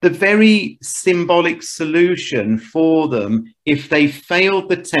 The very symbolic solution for them, if they failed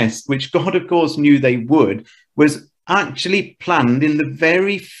the test, which God, of course, knew they would, was actually planned in the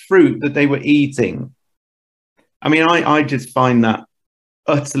very fruit that they were eating. I mean, I just find that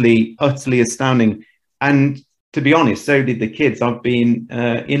utterly astounding. And to be honest, so did the kids. I've been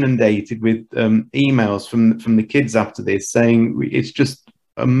inundated with emails from the kids after this saying it's just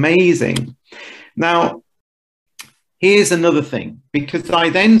amazing. Now, here's another thing, because I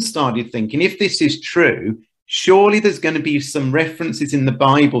then started thinking, if this is true, surely there's going to be some references in the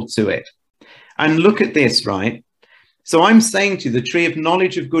Bible to it. And look at this, right? So I'm saying to you, the tree of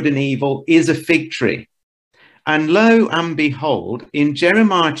knowledge of good and evil is a fig tree. And lo and behold, in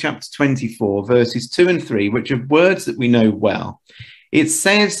Jeremiah chapter 24, verses 2 and 3, which are words that we know well, it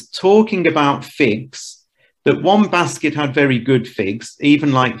says, talking about figs, that one basket had very good figs,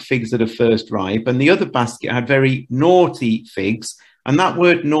 even like figs that are first ripe, and the other basket had very naughty figs. And that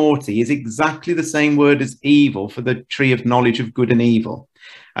word naughty is exactly the same word as evil for the tree of knowledge of good and evil.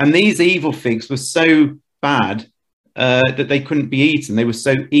 And these evil figs were so bad that they couldn't be eaten. They were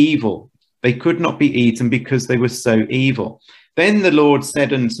so evil. They could not be eaten because they were so evil. Then the Lord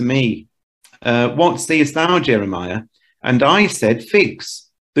said unto me, what seest thou, Jeremiah? And I said,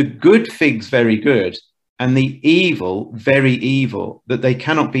 figs, the good figs very good, and the evil very evil, that they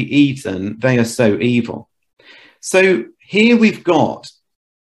cannot be eaten, they are so evil. So here we've got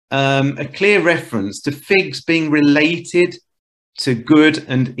a clear reference to figs being related to good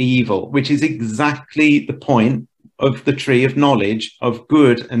and evil, which is exactly the point of the tree of knowledge of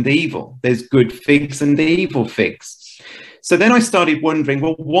good and evil. There's good figs and evil figs. So then I started wondering,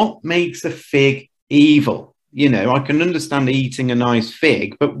 well, what makes a fig evil? You know, I can understand eating a nice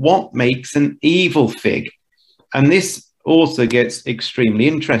fig, but what makes an evil fig? And this also gets extremely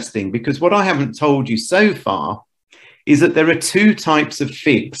interesting, because what I haven't told you so far is that there are two types of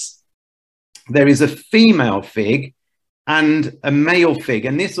figs. There is a female fig and a male fig.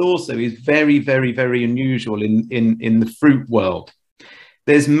 And this also is very, very, very unusual in the fruit world.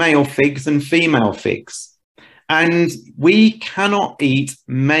 There's male figs and female figs. And we cannot eat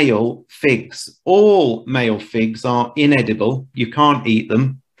male figs. All male figs are inedible. You can't eat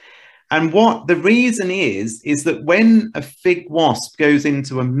them. And what the reason is that when a fig wasp goes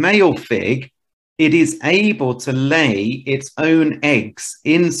into a male fig, it is able to lay its own eggs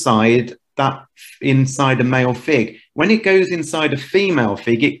inside a male fig. When it goes inside a female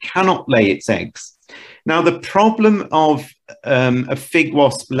fig, it cannot lay its eggs. Now, the problem of a fig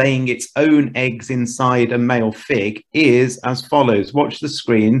wasp laying its own eggs inside a male fig is as follows. Watch the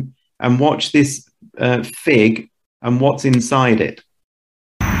screen and watch this fig and what's inside it.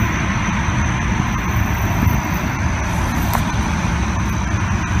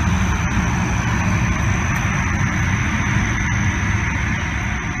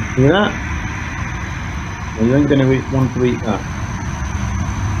 See that? You ain't going to want to eat that.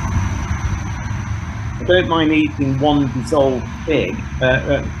 I don't mind eating one dissolved fig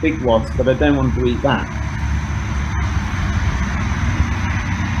wasp, but I don't want to eat that.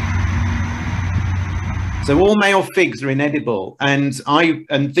 So all male figs are inedible, and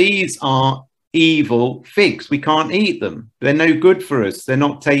these are evil figs. We can't eat them. They're no good for us. They're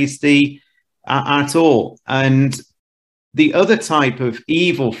not tasty at all. And the other type of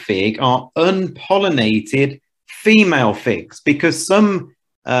evil fig are unpollinated female figs, because some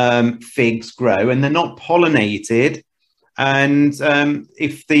figs grow and they're not pollinated. And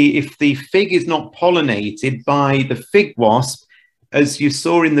if the fig is not pollinated by the fig wasp, as you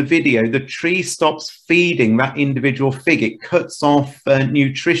saw in the video, the tree stops feeding that individual fig. It cuts off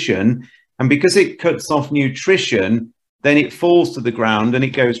nutrition. And because it cuts off nutrition, then it falls to the ground and it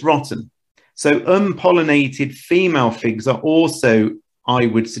goes rotten. So unpollinated female figs are also, I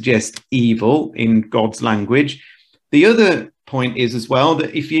would suggest, evil in God's language. The other point is as well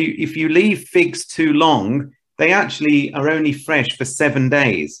that if you leave figs too long, they actually are only fresh for 7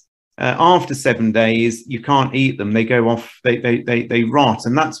 days. After 7 days, you can't eat them. They go off, they rot.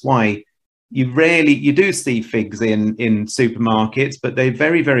 And that's why you do see figs in supermarkets, but they're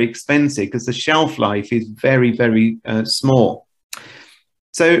very, very expensive because the shelf life is very, very small.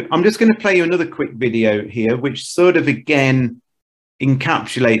 So I'm just going to play you another quick video here, which sort of, again,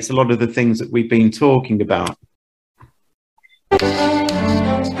 encapsulates a lot of the things that we've been talking about.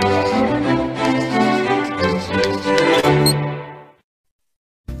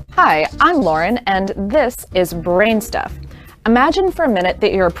 Hi, I'm Lauren, and this is Brain Stuff. Imagine for a minute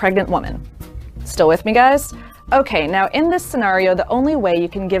that you're a pregnant woman. Still with me, guys? Okay, now in this scenario, the only way you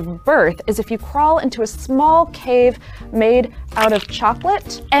can give birth is if you crawl into a small cave made out of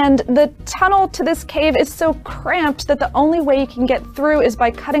chocolate, and the tunnel to this cave is so cramped that the only way you can get through is by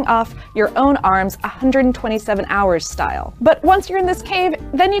cutting off your own arms 127 hours style. But once you're in this cave,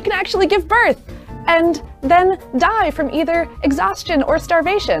 then you can actually give birth, and then die from either exhaustion or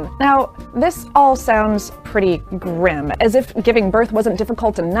starvation. Now, this all sounds pretty grim, as if giving birth wasn't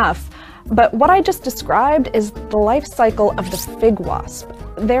difficult enough. But what I just described is the life cycle of the fig wasp.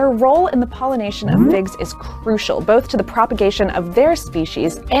 Their role in the pollination of figs is crucial, both to the propagation of their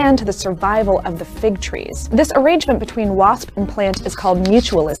species and to the survival of the fig trees. This arrangement between wasp and plant is called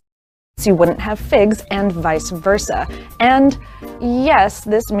mutualism. You wouldn't have figs and vice versa. And yes,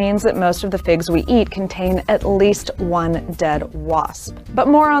 this means that most of the figs we eat contain at least one dead wasp. But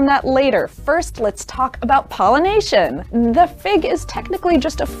more on that later. First, let's talk about pollination. The fig is technically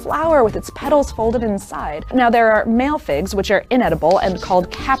just a flower with its petals folded inside. Now, there are male figs, which are inedible and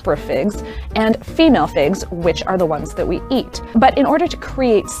called capra figs, and female figs, which are the ones that we eat. But in order to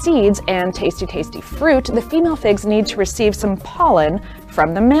create seeds and tasty, tasty fruit, the female figs need to receive some pollen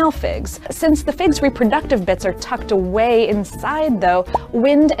from the male figs. Since the fig's reproductive bits are tucked away inside, though,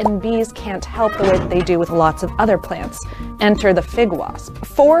 wind and bees can't help the way that they do with lots of other plants. Enter the fig wasp.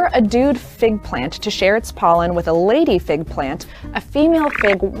 For a dude fig plant to share its pollen with a lady fig plant, a female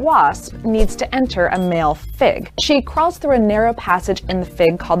fig wasp needs to enter a male fig. She crawls through a narrow passage in the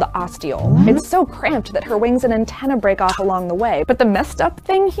fig called the ostiole. It's so cramped that her wings and antennae break off along the way. But the messed up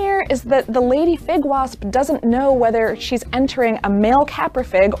thing here is that the lady fig wasp doesn't know whether she's entering a male capra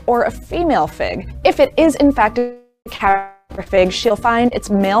fig or a female fig. If it is in fact a capra fig, she'll find its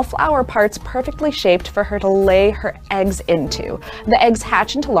male flower parts perfectly shaped for her to lay her eggs into. The eggs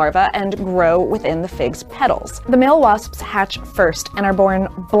hatch into larvae and grow within the fig's petals. The male wasps hatch first and are born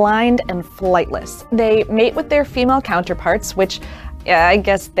blind and flightless. They mate with their female counterparts, which I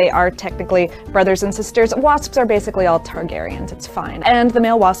guess they are technically brothers and sisters. Wasps are basically all Targaryens, it's fine. And the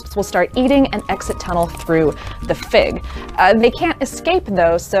male wasps will start eating and exit tunnel through the fig. They can't escape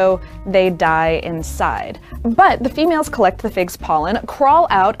though, so they die inside. But the females collect the fig's pollen, crawl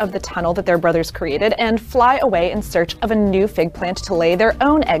out of the tunnel that their brothers created, and fly away in search of a new fig plant to lay their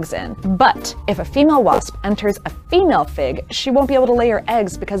own eggs in. But if a female wasp enters a female fig, she won't be able to lay her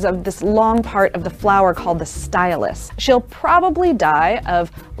eggs because of this long part of the flower called the stylus. She'll probably die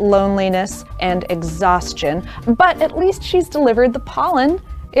of loneliness and exhaustion, but at least she's delivered the pollen,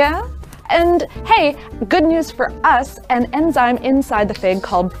 yeah? And hey, good news for us, an enzyme inside the fig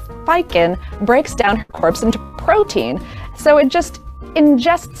called ficin breaks down her corpse into protein, so it just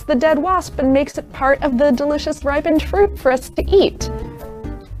ingests the dead wasp and makes it part of the delicious ripened fruit for us to eat.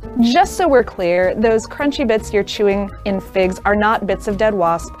 Just so we're clear, those crunchy bits you're chewing in figs are not bits of dead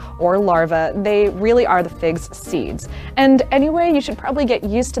wasp or larvae. They really are the fig's seeds. And anyway, you should probably get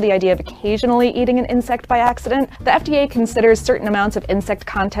used to the idea of occasionally eating an insect by accident. The FDA considers certain amounts of insect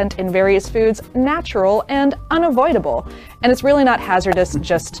content in various foods natural and unavoidable. And it's really not hazardous,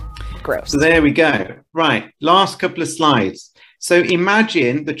 just gross. So there we go. Right, last couple of slides. So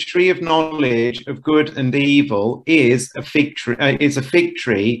imagine the tree of knowledge of good and evil is a fig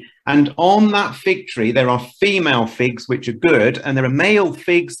tree, and on that fig tree there are female figs which are good, and there are male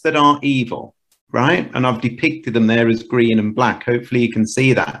figs that are evil, right? And I've depicted them there as green and black. Hopefully you can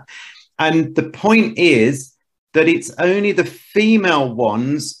see that. And the point is that it's only the female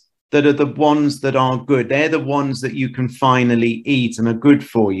ones that are the ones that are good. They're the ones that you can finally eat and are good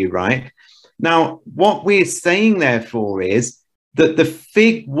for you, right? Now, what we're saying therefore is that the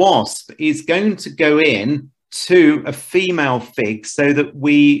fig wasp is going to go in to a female fig so that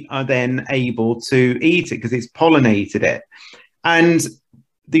we are then able to eat it because it's pollinated it. And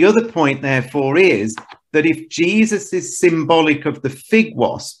the other point, therefore, is that if Jesus is symbolic of the fig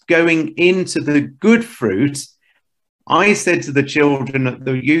wasp going into the good fruit, I said to the children at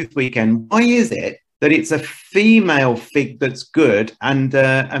the youth weekend, why is it that it's a female fig that's good and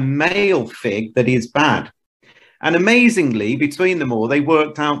a male fig that is bad? And amazingly, between them all, they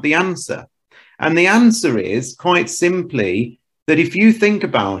worked out the answer. And the answer is, quite simply, that if you think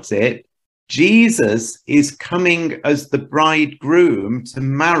about it, Jesus is coming as the bridegroom to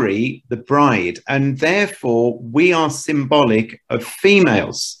marry the bride, and therefore we are symbolic of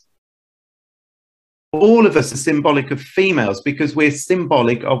females. All of us are symbolic of females because we're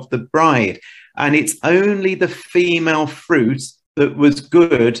symbolic of the bride, and it's only the female fruit that was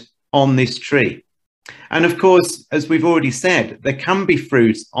good on this tree. And of course, as we've already said, there can be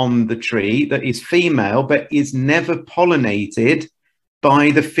fruit on the tree that is female but is never pollinated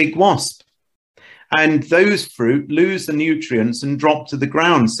by the fig wasp. And those fruit lose the nutrients and drop to the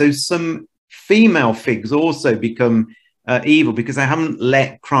ground. So some female figs also become evil because they haven't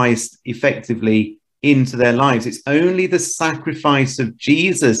let Christ effectively into their lives. It's only the sacrifice of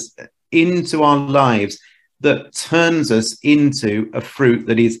Jesus into our lives that turns us into a fruit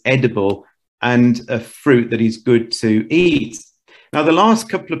that is edible and a fruit that is good to eat. Now, the last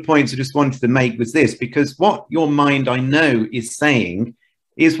couple of points I just wanted to make was this, because what your mind, I know, is saying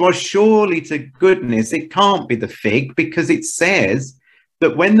is, well, surely to goodness, it can't be the fig, because it says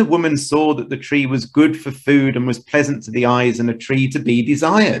that when the woman saw that the tree was good for food and was pleasant to the eyes and a tree to be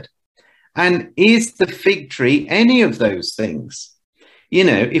desired. And is the fig tree any of those things? You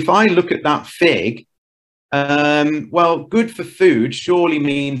know, if I look at that fig, well, good for food surely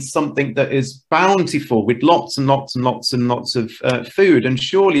means something that is bountiful with lots and lots and lots and lots of food. And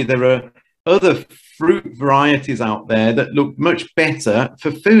surely there are other fruit varieties out there that look much better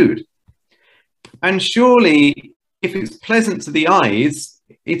for food. And surely if it's pleasant to the eyes,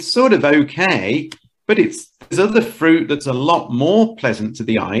 it's sort of okay, but there's other fruit that's a lot more pleasant to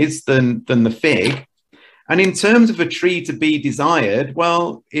the eyes than the fig. And in terms of a tree to be desired,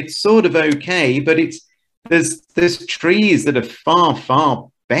 well, it's sort of okay, but there's trees that are far, far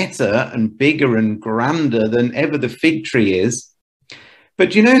better and bigger and grander than ever the fig tree is.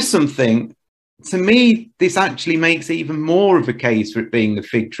 But you know something? To me, this actually makes even more of a case for it being the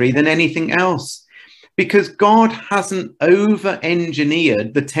fig tree than anything else, because God hasn't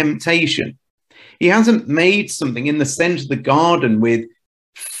over-engineered the temptation. He hasn't made something in the center of the garden with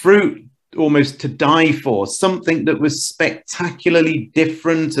fruit almost to die for, something that was spectacularly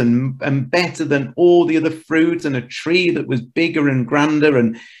different and better than all the other fruit, and a tree that was bigger and grander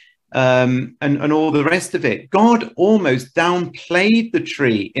and all the rest of it. God almost downplayed the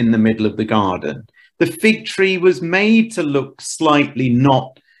tree in the middle of the garden. The fig tree was made to look slightly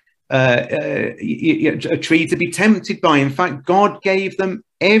not a tree to be tempted by. In fact, God gave them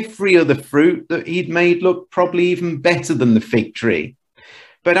every other fruit that he'd made look probably even better than the fig tree.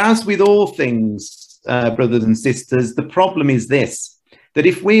 But as with all things, brothers and sisters, the problem is this, that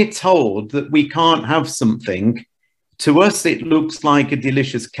if we're told that we can't have something, to us it looks like a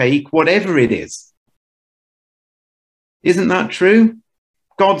delicious cake, whatever it is. Isn't that true?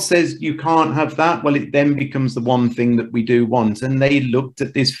 God says you can't have that. Well, it then becomes the one thing that we do want. And they looked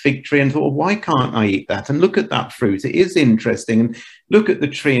at this fig tree and thought, well, why can't I eat that? And look at that fruit. It is interesting. And look at the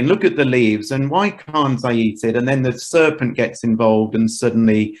tree and look at the leaves. And why can't I eat it? And then the serpent gets involved and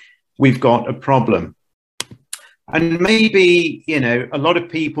suddenly we've got a problem. And maybe, you know, a lot of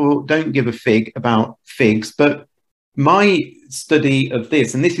people don't give a fig about figs, but my study of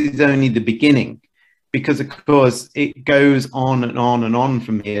this, and this is only the beginning, because of course it goes on and on and on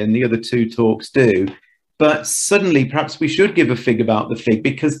from here, and the other two talks do. But suddenly perhaps we should give a fig about the fig,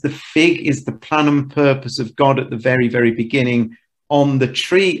 because the fig is the plan and purpose of God at the very, very beginning, on the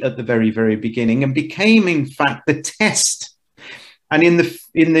tree at the very, very beginning, and became in fact the test. And in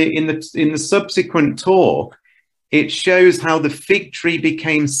the subsequent talk, it shows how the fig tree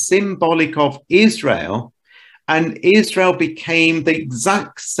became symbolic of Israel, and Israel became the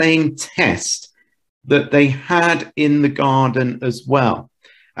exact same test that they had in the garden as well.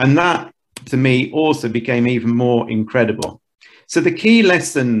 And that, to me, also became even more incredible. So the key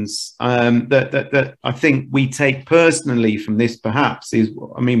lessons that I think we take personally from this, perhaps, is,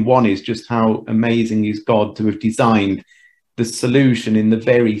 I mean, one is just how amazing is God to have designed the solution in the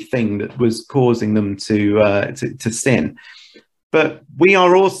very thing that was causing them to sin. But we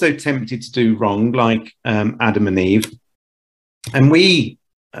are also tempted to do wrong, like Adam and Eve. And we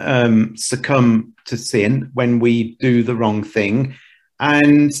succumb to sin when we do the wrong thing,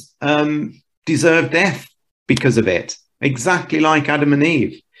 and deserve death because of it, exactly like Adam and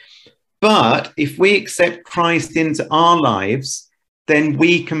Eve. But if we accept Christ into our lives, then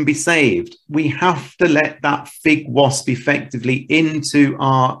we can be saved. We have to let that fig wasp effectively into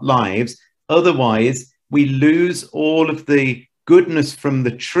our lives. Otherwise, we lose all of the goodness from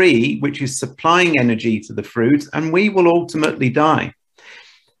the tree, which is supplying energy to the fruit, and we will ultimately die.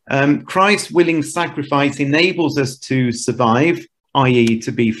 Christ's willing sacrifice enables us to survive, i.e.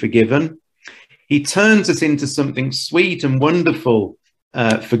 to be forgiven. He turns us into something sweet and wonderful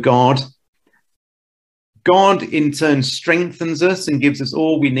for God, God, in turn, strengthens us and gives us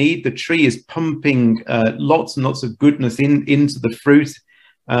all we need. The tree is pumping lots and lots of goodness into the fruit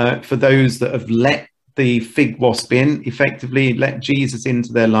for those that have let the fig wasp in, effectively let Jesus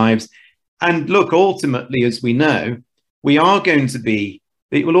into their lives. And look, ultimately, as we know, we are going to be,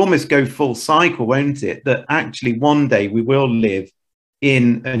 it will almost go full cycle, won't it? That actually one day we will live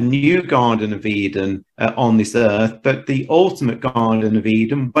in a new Garden of Eden on this earth, but the ultimate Garden of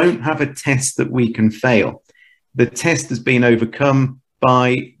Eden won't have a test that we can fail. The test has been overcome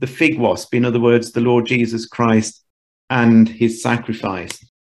by the fig wasp, in other words, the Lord Jesus Christ and his sacrifice.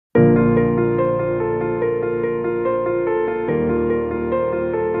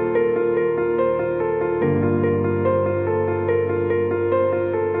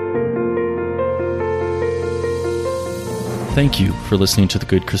 Thank you for listening to the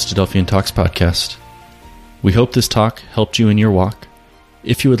Good Christadelphian Talks podcast. We hope this talk helped you in your walk.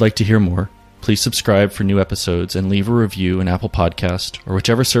 If you would like to hear more, please subscribe for new episodes and leave a review in Apple Podcast or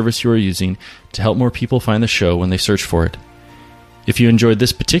whichever service you are using to help more people find the show when they search for it. If you enjoyed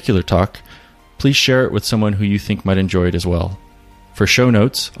this particular talk, please share it with someone who you think might enjoy it as well. For show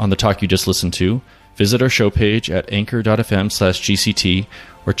notes on the talk you just listened to, visit our show page at anchor.fm/GCT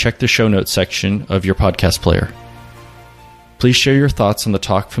or check the show notes section of your podcast player. Please share your thoughts on the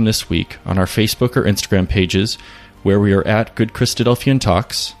talk from this week on our Facebook or Instagram pages, where we are at Good Christadelphian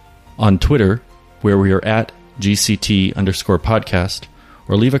Talks, on Twitter, where we are at GCT_podcast,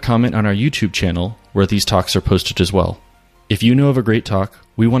 or leave a comment on our YouTube channel, where these talks are posted as well. If you know of a great talk,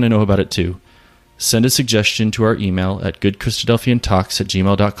 we want to know about it too. Send a suggestion to our email at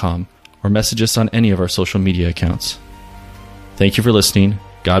goodchristadelphiantalks@gmail.com, or message us on any of our social media accounts. Thank you for listening,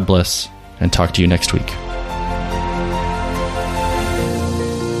 God bless, and talk to you next week.